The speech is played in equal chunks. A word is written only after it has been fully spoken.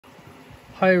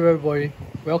Hi everybody,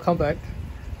 welcome back.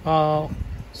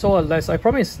 So as I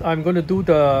promised, I'm going to do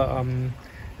the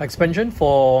expansion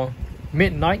for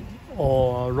Maid Knight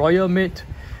or Royal Maid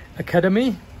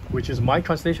Academy, which is my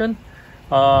translation.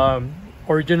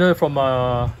 Original from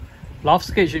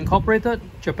Rulesheet Incorporated,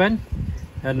 Japan,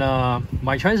 and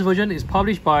my Chinese version is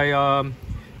published by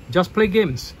Just Play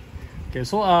Games. Okay,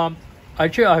 so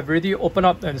actually I've already opened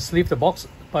up and sleeved the box,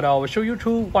 but I will show you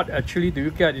through what actually do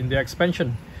you get in the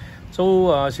expansion.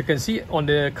 So as you can see on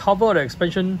the cover of the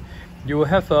expansion, you will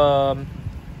have the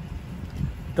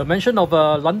mention of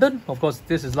London. Of course,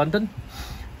 this is London.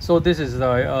 So this is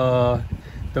the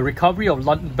recovery of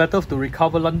London, battle to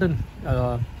recover London,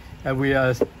 and we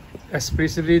are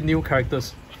explicitly new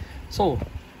characters. So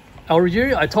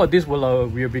originally I thought this will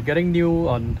we'll be getting new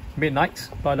on Maid Knight,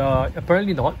 but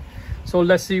apparently not. So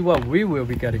let's see what we will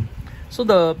be getting. So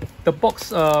the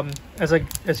box, as you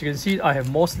can see, I have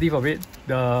more sleeve of it.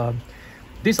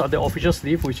 These are the official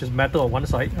sleeve, which is metal on one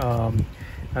side,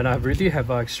 and I really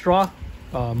have extra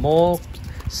more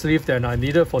sleeve than I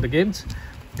needed for the games.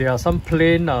 There are some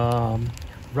plain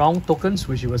round tokens,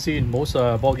 which you will see in most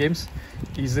board games,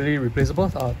 easily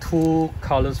replaceable. 2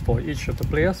 colors for each of the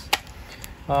players.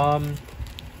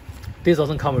 This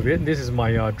doesn't come with it. This is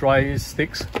my dry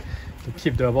sticks to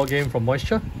keep the board game from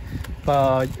moisture.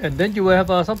 And then you will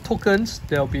have some tokens.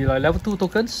 There will be like level 2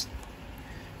 tokens.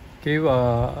 Okay,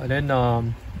 and then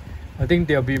I think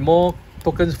there will be more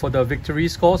tokens for the victory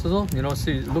scores also. You know,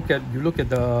 see, you look at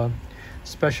the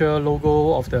special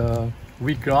logo of the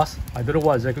wheatgrass. I don't know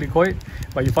what exactly call it,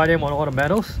 but you find them on all the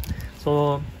medals.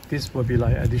 So this will be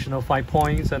like additional 5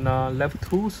 points and level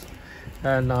 2s.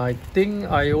 And I think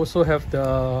I also have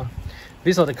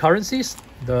these are the currencies,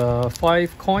 the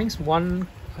 5 coins.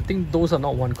 I think those are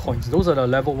not 1 coins, those are the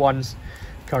level 1's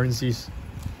currencies.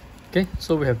 Okay,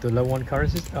 so we have the level 1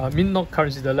 currencies, not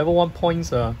currencies, the level 1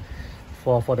 points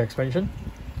for the expansion.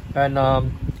 And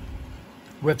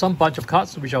we have some bunch of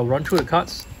cards, which I'll run through the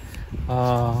cards.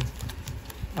 I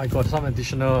got some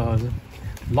additional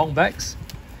long bags,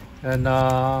 and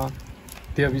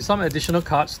there will be some additional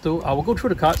cards too. I will go through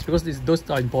the cards because those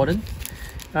are important.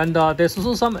 And there's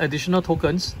also some additional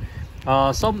tokens.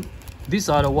 These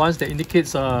are the ones that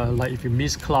indicates like if you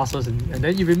miss classes, and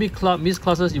then if you miss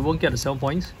classes, you won't get the 7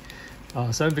 points,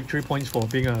 7 victory points for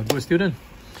being a good student.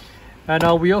 And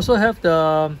we also have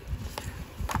the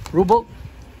rulebook.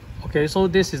 Okay, so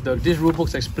this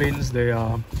rulebook explains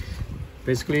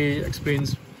basically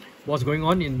explains what's going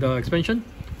on in the expansion.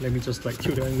 Let me just like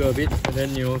tilt the angle a bit, and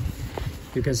then you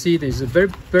can see there's a very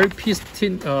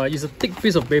thin. It's a thick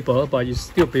piece of paper, but it's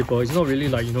still paper. It's not really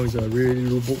like, you know, it's a really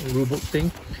rulebook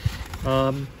thing.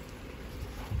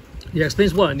 It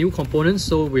explains what are new components.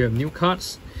 So we have new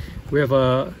cards. We have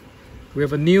a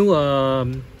new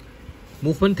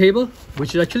movement table,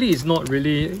 which actually is not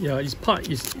really, it's part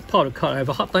of the card. I have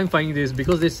a hard time finding this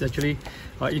because this is actually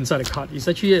inside the card. It's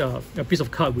actually a piece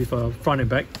of card with a front and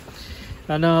back.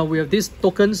 And we have these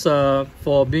tokens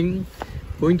for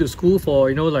going to school, for,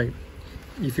 you know, like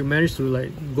if you manage to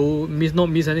like not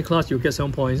miss any class, you get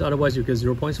 7 points, otherwise you get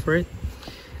 0 points for it.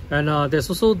 And there's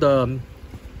also the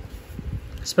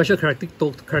special character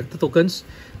tokens,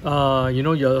 you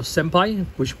know, your senpai,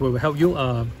 which will help you,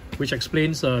 which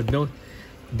explains you know,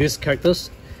 these characters,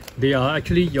 they are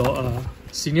actually your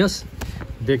seniors.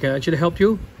 They can actually help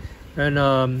you, and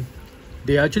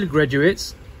they are actually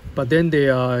graduates, but then they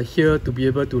are here to be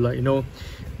able to, like, you know,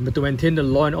 to maintain the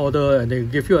law and order, and they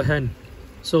give you a hand.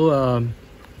 So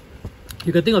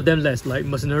you can think of them as like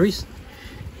mercenaries.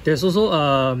 There's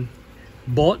also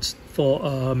boards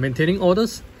for maintaining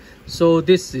orders. So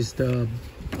this is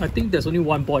I think there's only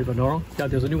 1 board, if I'm not wrong. Yeah,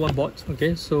 there's only 1 board.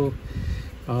 Okay, so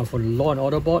for the law and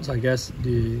order boards, I guess,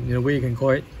 in a way you can call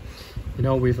it, you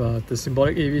know, with the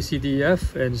symbolic A, B, C, D, E,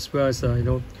 F, and as well as you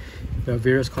know, the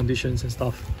various conditions and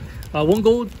stuff. I won't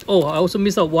go. Oh, I also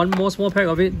missed out 1 more small pack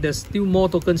of it. There's still more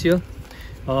tokens here.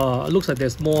 It looks like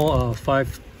there's more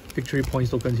 5 victory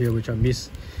points tokens here, which I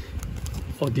missed.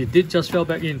 Or they did just fell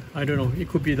back in. I don't know. It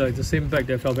could be like the same bag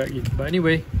that fell back in. But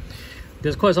anyway,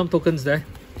 there's quite some tokens there.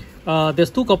 There's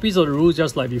 2 copies of the rules,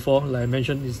 just like before. Like I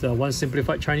mentioned, it's the one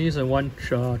simplified Chinese and one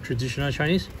traditional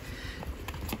Chinese.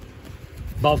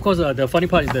 But of course, the funny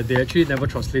part is that they actually never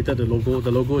translated the logo.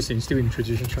 The logo is still in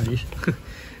traditional Chinese,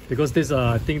 because this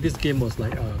I think this game was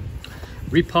like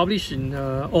republished in,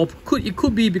 or it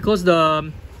could be because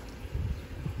the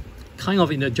kind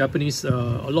of in the Japanese, a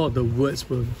lot of the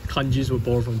kanjis were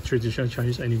borrowed from traditional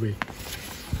Chinese anyway.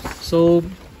 So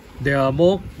there are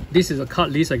more. This is a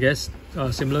card list, I guess,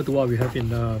 similar to what we have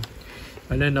in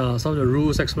and then some of the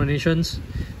rules explanations,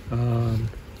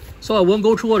 So I won't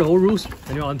go through all the whole rules,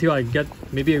 you know, until I get,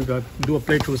 maybe if I do a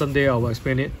playthrough someday, I will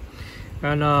explain it.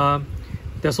 And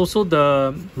there's also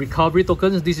the recovery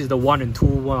tokens. This is the 1 and 2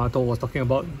 one I thought was talking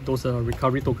about, those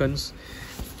recovery tokens.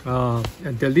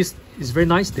 And the list is very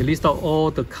nice. They list out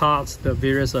all the cards, the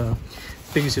various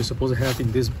things you're supposed to have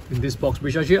in this box,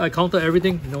 which actually I counted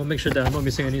everything, you know, make sure that I'm not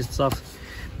missing any stuff.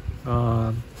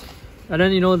 And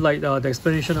then, you know, like the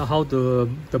explanation of how the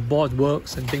board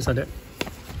works and things like that.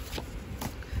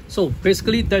 So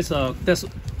basically that's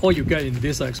all you get in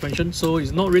this expansion. So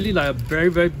it's not really like a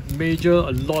very major,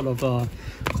 a lot of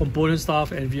component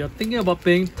stuff. And if you're thinking about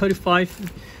paying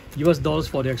 $35 US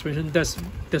for the expansion, that's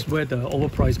where the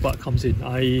overpriced part comes in.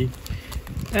 I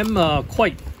am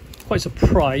quite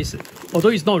surprised, although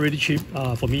it's not really cheap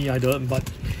for me either, but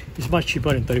it's much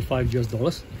cheaper than $35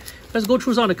 US. Let's go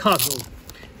through some of the cards though.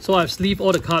 So I've sleeved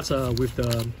all the cards with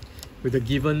the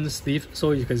given sleeve.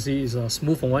 So you can see it's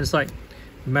smooth on one side,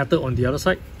 matte on the other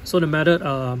side. So the matte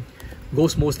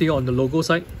goes mostly on the logo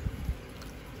side.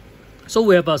 So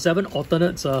we have 7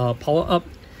 alternates power up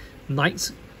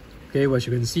knights, okay, which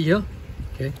you can see here.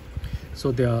 Okay,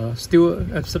 so they are still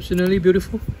exceptionally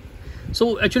beautiful.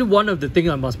 So actually one of the things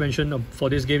I must mention for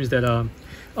this game is that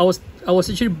I was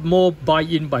actually more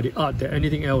buy-in by the art than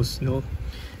anything else, you know.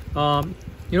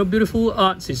 You know, beautiful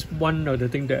arts is one of the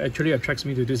things that actually attracts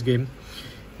me to this game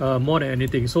more than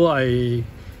anything. So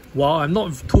while I'm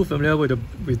not too familiar with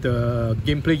the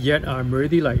gameplay yet, I'm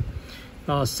already like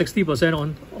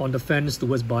 60% on the fence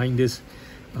towards buying this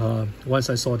once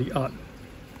I saw the art.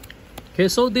 Okay,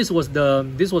 so this was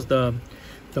the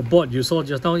board you saw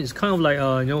just now. It's kind of like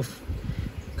you know,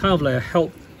 kind of like a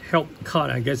help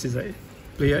card, I guess. It's a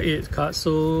player 8 card.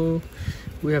 So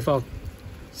we have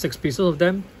 6 pieces of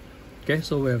them. Okay,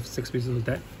 so we have 6 pieces of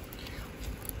that.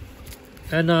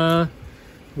 And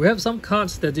we have some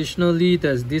cards that additionally,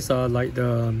 these are like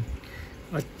the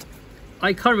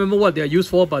I can't remember what they are used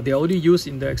for, but they are only used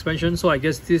in the expansion. So I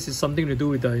guess this is something to do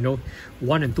with the, you know,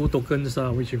 1 and 2 tokens,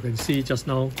 which you can see just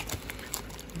now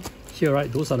here,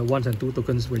 right? Those are the 1 and 2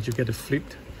 tokens which you get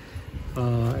flipped,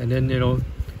 and then, you know,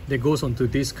 they goes onto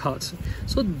these cards.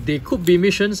 So they could be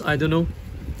missions, I don't know.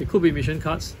 They could be mission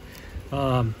cards.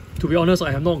 To be honest, I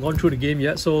have not gone through the game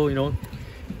yet, so, you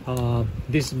know,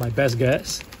 this is my best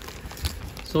guess.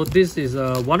 So this is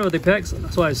one of the packs,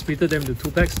 so I splitted them into 2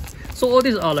 packs. So all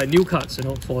these are like new cards, you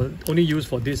know, for only used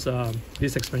for this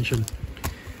this expansion.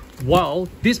 Wow,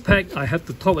 this pack, I have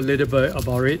to talk a little bit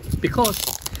about it because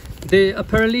they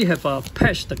apparently have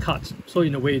patched the cards. So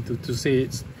in a way, to say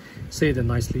it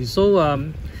nicely.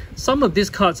 So some of these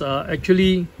cards are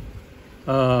actually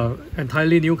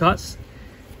entirely new cards,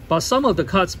 but some of the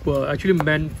cards were actually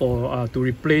meant for to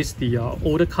replace the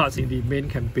older cards in the main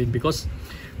campaign because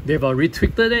they've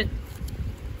retweaked it.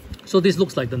 So this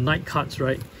looks like the knight cards,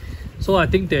 right? So I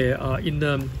think they are in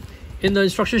the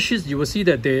instruction sheets. You will see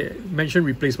that they mention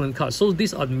replacement cards. So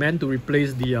these are meant to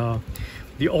replace the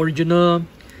original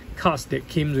cards that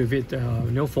came with it,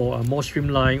 you know, for a more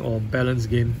streamlined or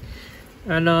balanced game.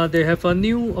 And they have a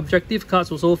new objective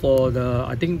cards also for the.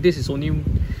 I think this is only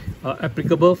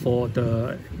applicable for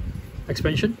the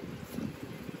expansion.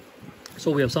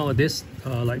 So we have some of this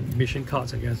like mission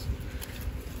cards, I guess.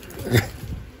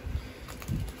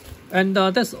 And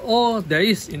that's all there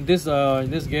is in this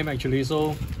game actually.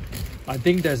 So I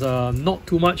think there's not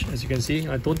too much, as you can see.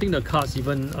 I don't think the cards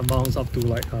even amounts up to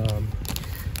like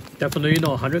definitely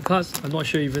not 100 cards. I'm not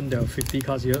sure even there are 50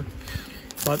 cards here,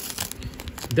 but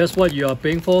that's what you are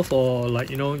paying for like,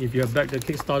 you know, if you have backed the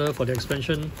Kickstarter for the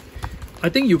expansion. I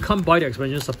think you can't buy the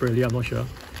expansion separately, I'm not sure,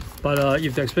 but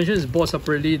if the expansion is bought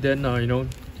separately, then you know,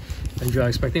 and you are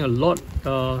expecting a lot,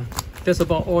 that's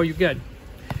about all you get.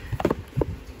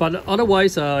 But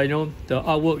otherwise, you know, the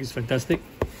artwork is fantastic,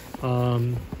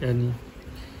 and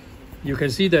you can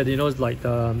see that, you know, it's like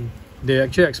they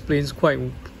actually explains quite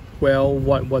well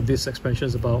what this expansion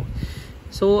is about.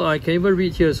 So I can even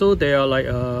read here. So they are like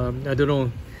I don't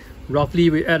know, roughly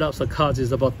we add up the cards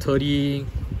is about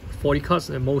 30-40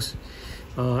 cards at most.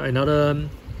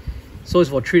 So it's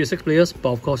for 3 to 6 players, but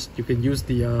of course you can use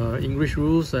the English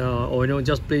rules, or, you know,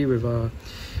 just play with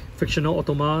fictional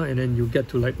automa, and then you get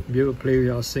to like be able to play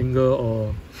with a single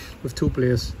or with 2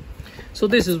 players. So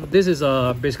this is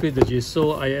basically the gist.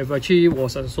 So I actually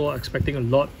was also expecting a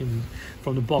lot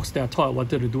from the box that I thought I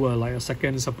wanted to do like a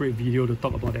second separate video to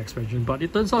talk about the expansion, but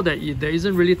it turns out that there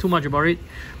isn't really too much about it.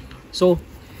 So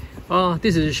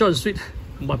this is short and sweet.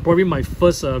 Probably my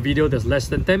first video that's less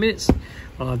than 10 minutes.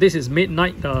 This is Maid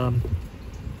Knight,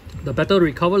 the Battle to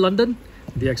Recover London.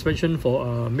 the expansion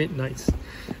for Maid Knights.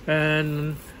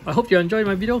 And I hope you enjoyed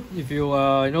my video. If you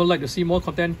like to see more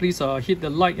content, please hit the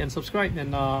like and subscribe,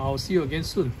 and I'll see you again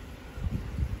soon.